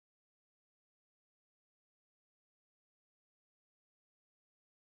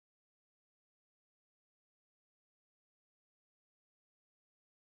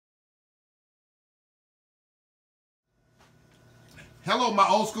Hello, my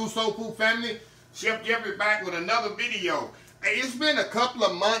old school soul food family. Chef Jeff is back with another video. Hey, it's been a couple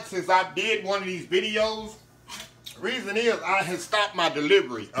of months since I did one of these videos. Reason is I had stopped my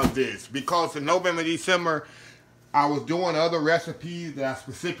delivery of this because in November, December, I was doing other recipes that I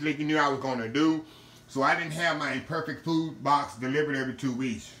specifically knew I was going to do. So I didn't have my Imperfect food box delivered every 2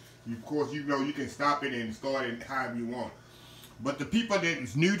 weeks. Of course, you know you can stop it and start it however you want. But the people that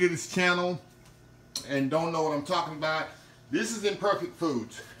is new to this channel and don't know what I'm talking about, this is Imperfect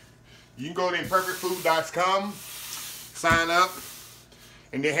Foods. You can go to imperfectfood.com, sign up,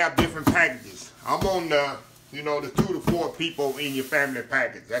 and they have different packages. I'm on the, you know, the 2 to 4 people in your family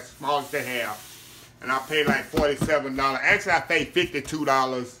package. That's the smallest they have. And I pay like $47. Actually, I pay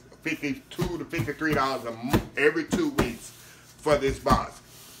 $52, $52 to $53 a month, every 2 weeks for this box.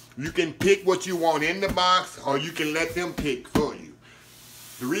 You can pick what you want in the box, or you can let them pick for you.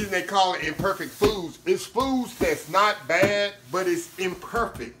 The reason they call it Imperfect Foods is foods that's not bad, but it's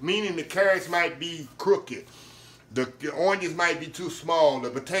imperfect, meaning the carrots might be crooked, the oranges might be too small,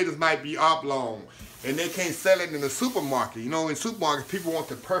 the potatoes might be oblong, and they can't sell it in the supermarket. You know, in supermarkets, people want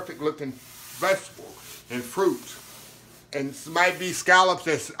the perfect looking vegetable and fruits. And it might be scallops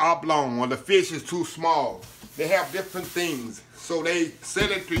that's oblong, or the fish is too small. They have different things. So they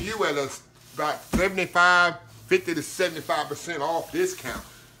sell it to you at about 50 to 75% off discount.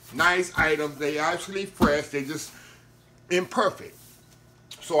 Nice items. They actually fresh. They just imperfect.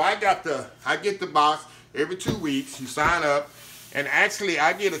 So I get the box every 2 weeks. You sign up, and actually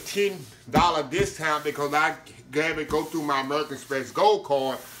I get a $10 discount because I have it go through my American Express Gold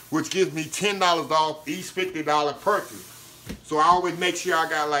Card, which gives me $10 off each $50 purchase. So I always make sure I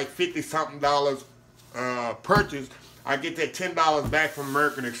got like $50-something purchase. I get that $10 back from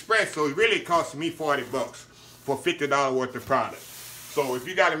American Express, so it really costs me $40 for $50 worth of product. So if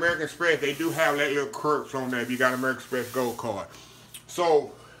you got American Express, they do have that little quirks on there if you got American Express Gold Card.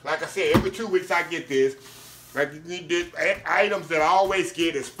 So, like I said, every 2 weeks I get this. Like items that I always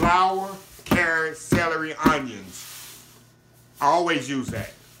get is flour, carrots, celery, onions. I always use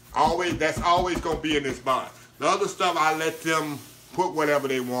that. That's always gonna be in this box. The other stuff I let them put whatever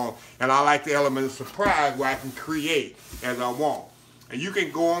they want, and I like the element of surprise where I can create as I want. And you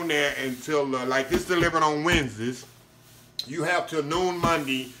can go on there until like this delivered on Wednesdays. You have till noon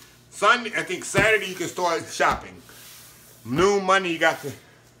Monday. Sunday, I think Saturday you can start shopping. Noon Monday you got to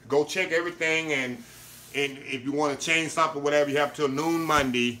go check everything, and if you want to change something, whatever, you have till noon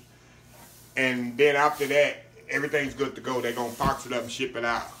Monday. And then after that, everything's good to go. They're going to box it up and ship it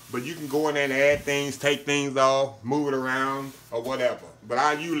out. But you can go in there and add things, take things off, move it around, or whatever. But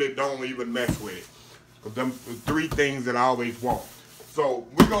I usually don't even mess with it. Because them 3 things that I always want. So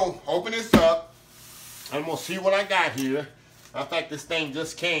we're going to open this up. I'm going to see what I got here. I think this thing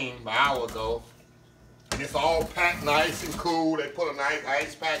just came an hour ago. And it's all packed nice and cool. They put a nice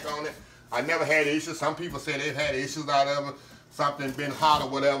ice pack on it. I never had issues. Some people say they've had issues out of it. Something been hot or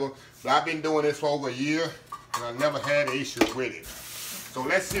whatever. But I've been doing this for over a year. And I never had issues with it. So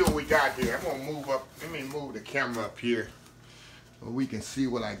let's see what we got here. I'm going to move up. Let me move the camera up here so we can see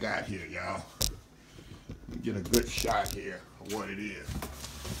what I got here, y'all. Get a good shot here of what it is.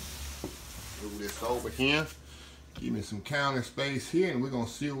 Move this over here. Give me some counter space here, and we're going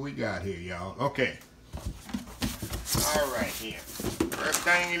to see what we got here, y'all. Okay. All right, here. First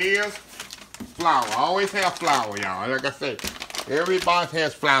thing it is, flour. I always have flour, y'all. Like I said, every box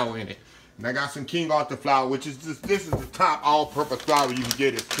has flour in it. And I got some King Arthur flour, which is just, this is the top all-purpose flour you can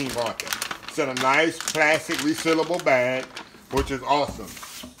get is King Arthur. It's in a nice plastic resealable bag, which is awesome.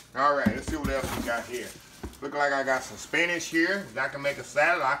 All right, let's see what else we got here. Look like I got some spinach here. If I can make a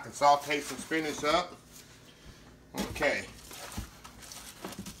salad, I can saute some spinach up. Okay.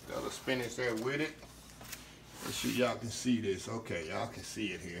 The other spinach there with it. Let's see, y'all can see this. Okay, y'all can see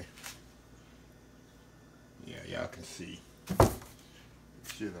it here. Yeah, y'all can see.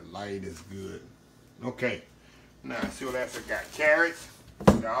 Sure the light is good. Okay. Now, see what else I got. Carrots.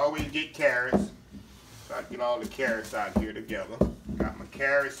 I always get carrots. So I get all the carrots out here together. Got my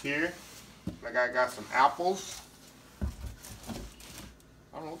carrots here. Like I got some apples. I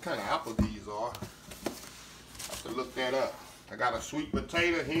don't know what kind of apple these are. I have to look that up. I got a sweet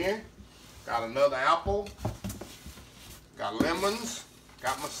potato here. Got another apple. Got lemons.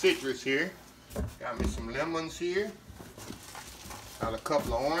 Got my citrus here. Got me some lemons here. Got a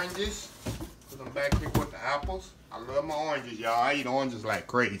couple of oranges. Put them back here with the apples. I love my oranges, y'all. I eat oranges like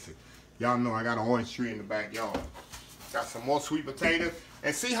crazy. Y'all know I got an orange tree in the backyard. Got some more sweet potatoes.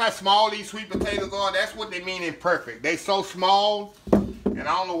 And see how small these sweet potatoes are? That's what they mean imperfect. They so small, and I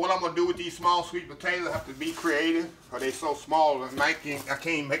don't know what I'm going to do with these small sweet potatoes. I have to be creative, or they so small I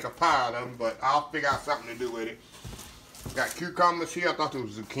can't make a pie of them, but I'll figure out something to do with it. Got cucumbers here. I thought it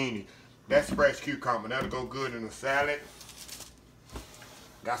was zucchini. That's fresh cucumber. That'll go good in a salad.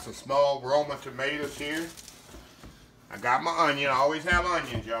 Got some small Roma tomatoes here. I got my onion. I always have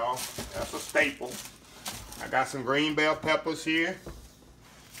onions, y'all. That's a staple. I got some green bell peppers here.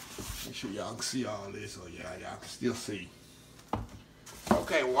 Make sure y'all can see all this. Oh yeah, y'all can still see.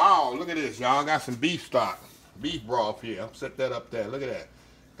 Okay, wow, look at this, y'all. Got some beef stock. Beef broth here. I'll set that up there. Look at that.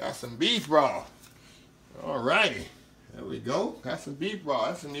 Got some beef broth. Alrighty. There we go. Got some beef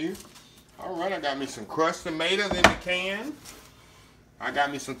broth. That's new. Alright, I got me some crushed tomatoes in the can. I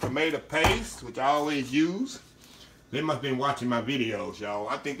got me some tomato paste, which I always use. They must have been watching my videos, y'all.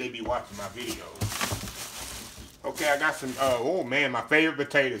 I think they be watching my videos. Okay, I got some, oh man, my favorite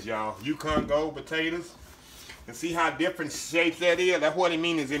potatoes, y'all. Yukon Gold potatoes. And see how different shapes that is? That's what it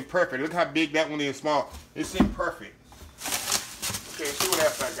means is imperfect. Look how big that one is small. It's imperfect. Okay, see what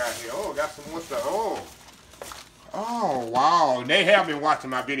else I got here. Oh, got some more stuff. Oh, wow. They have been watching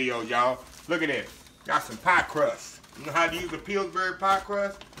my videos, y'all. Look at that. Got some pie crust. You know how to use the Pillsbury pie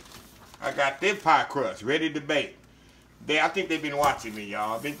crust? I got this pie crust ready to bake. I think they've been watching me,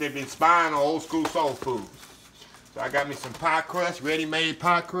 y'all. I think they've been spying on old school soul food. So I got me some pie crust, ready-made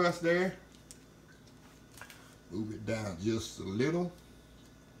pie crust there. Move it down just a little.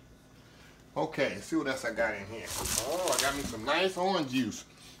 Okay, let's see what else I got in here. Oh, I got me some nice orange juice.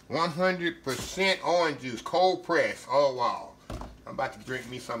 100% orange juice, cold press. Oh, wow. I'm about to drink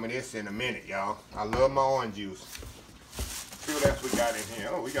me some of this in a minute, y'all. I love my orange juice. See what else we got in here.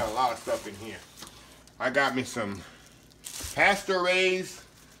 Oh, we got a lot of stuff in here. I got me some pasture-raised,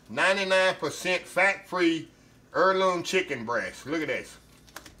 99% fat-free heirloom chicken breast. Look at this.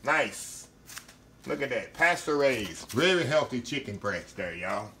 Nice. Look at that. Pasture-raised. Very healthy chicken breast there,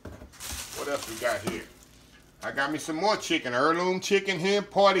 y'all. What else we got here? I got me some more chicken. Heirloom chicken here.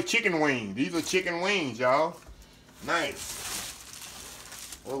 Party chicken wings. These are chicken wings, y'all. Nice.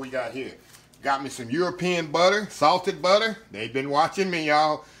 What we got here? Got me some European butter. Salted butter. They've been watching me,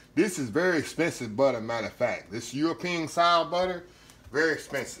 y'all. This is very expensive butter, matter of fact. This European style butter, very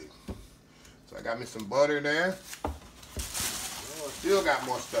expensive. So I got me some butter there. Oh, still got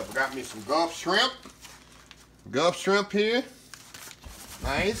more stuff. I got me some Gulf shrimp. Gulf shrimp here.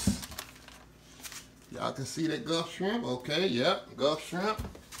 Nice. Y'all can see that Gulf shrimp. Okay, yep, Gulf shrimp.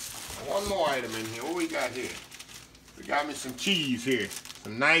 One more item in here. What we got here? We got me some cheese here.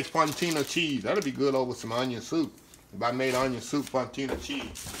 Some nice Fontino cheese. That'll be good over some onion soup. If I made onion soup, Fontino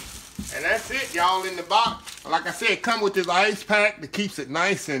cheese. And that's it, y'all, in the box. Like I said, come with this ice pack that keeps it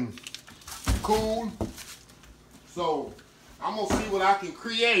nice and cool. So I'm gonna see what I can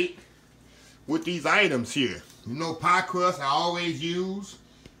create with these items here. You know, pie crust I always use.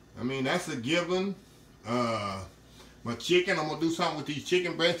 I mean, that's a given. My chicken, I'm gonna do something with these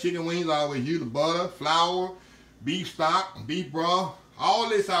chicken breast, chicken wings. I always use the butter, flour, beef stock, beef broth. All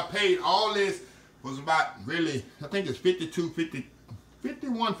this I paid. All this was about really, I think it's $52.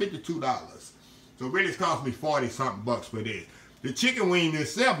 So really it's cost me 40 something bucks for this. The chicken wing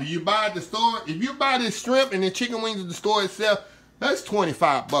itself, if you buy at the store, if you buy this shrimp and the chicken wings at the store itself, that's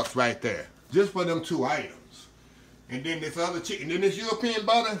 25 bucks right there. Just for them two items. And then this other chicken, then this European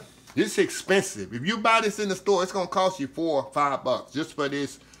butter, this is expensive. If you buy this in the store, it's gonna cost you $4 or $5 just for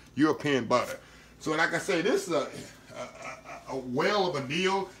this European butter. So like I say, this is a well of a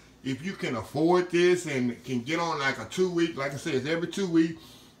deal. If you can afford this and can get on like a 2-week, like I said, it's every 2 weeks.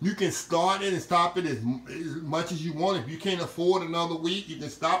 You can start it and stop it as much as you want. If you can't afford another week, you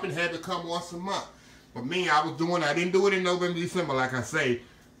can stop and have it come once a month. But me, I didn't do it in November, December, like I say,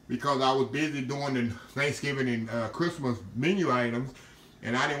 because I was busy doing the Thanksgiving and Christmas menu items,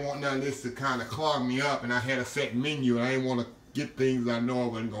 and I didn't want none of this to kind of clog me up, and I had a set menu, and I didn't want to get things I know I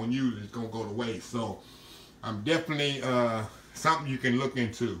wasn't going to use. It's going to go to waste. So I'm definitely something you can look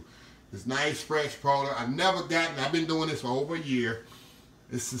into. This nice fresh product. I've been doing this for over a year.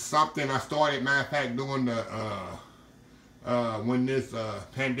 This is something I started, matter of fact, doing the when this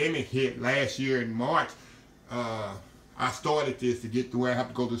pandemic hit last year in March. I started this to get to where I have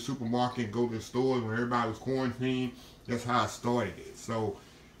to go to the supermarket and go to the stores when everybody was quarantined. That's how I started it. So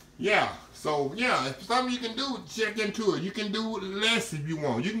yeah, it's something you can do. Check into it. You can do less if you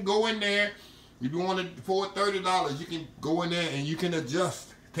want. You can go in there. If you want it for $30, you can go in there and you can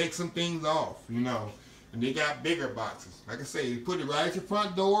adjust, take some things off, you know. And they got bigger boxes. Like I say, you put it right at your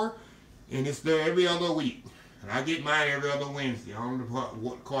front door, and it's there every other week. And I get mine every other Wednesday. I don't know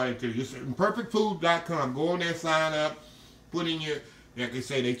what according to just imperfectfoods.com. Go on there, sign up, put in your, like I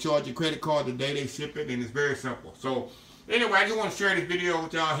say, they charge your credit card the day they ship it, and it's very simple. So anyway, I just want to share this video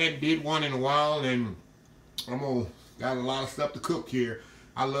with y'all. I hadn't did one in a while, and got a lot of stuff to cook here.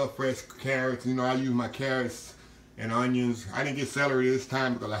 I love fresh carrots. You know, I use my carrots and onions. I didn't get celery this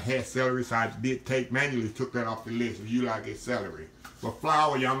time because I had celery, so I did manually took that off the list. If you like it, celery. But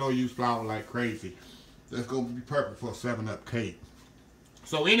flour, y'all know I use flour like crazy. That's going to be perfect for a 7-Up cake.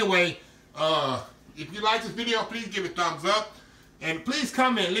 So anyway, if you like this video, please give it a thumbs up. And please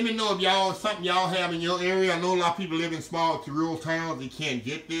comment. Let me know if y'all something y'all have in your area. I know a lot of people live in small to rural towns. They can't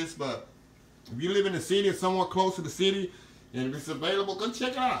get this. But if you live in the city or somewhere close to the city, and if it's available, go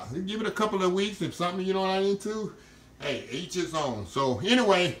check it out. Give it a couple of weeks. If something you don't run into, hey, each his own. So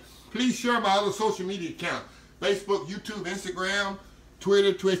anyway, please share my other social media accounts. Facebook, YouTube, Instagram,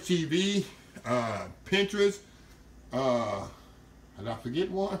 Twitter, Twitch TV, Pinterest, did I forget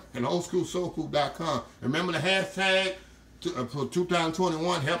one? And oldschoolsoulfood.com. Remember the hashtag for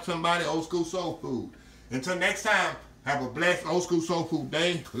 2021, help somebody, Old School Soul Food. Until next time, have a blessed Old School Soul Food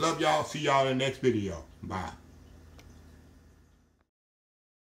day. Love y'all. See y'all in the next video. Bye.